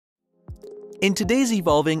In today's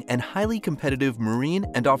evolving and highly competitive marine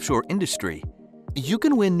and offshore industry, you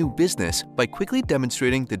can win new business by quickly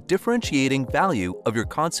demonstrating the differentiating value of your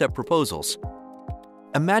concept proposals.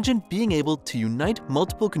 Imagine being able to unite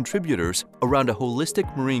multiple contributors around a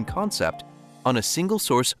holistic marine concept on a single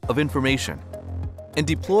source of information, and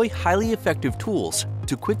deploy highly effective tools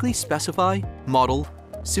to quickly specify, model,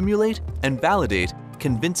 simulate, and validate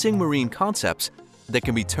convincing marine concepts that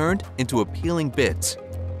can be turned into appealing bids.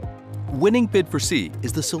 Winning Bid for Sea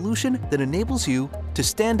is the solution that enables you to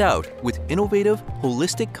stand out with innovative,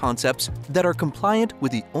 holistic concepts that are compliant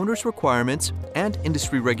with the owner's requirements and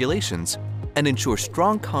industry regulations and ensure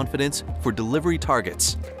strong confidence for delivery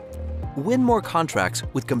targets. Win more contracts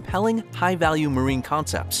with compelling, high-value marine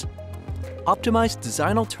concepts. Optimize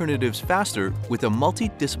design alternatives faster with a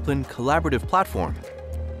multi-discipline collaborative platform.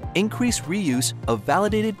 Increase reuse of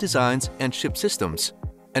validated designs and ship systems,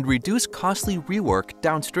 and reduce costly rework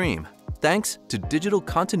downstream, thanks to digital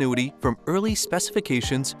continuity from early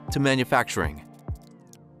specifications to manufacturing.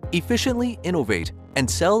 Efficiently innovate and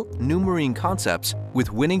sell new marine concepts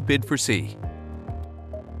with Winning Bid for Sea.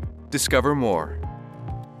 Discover more.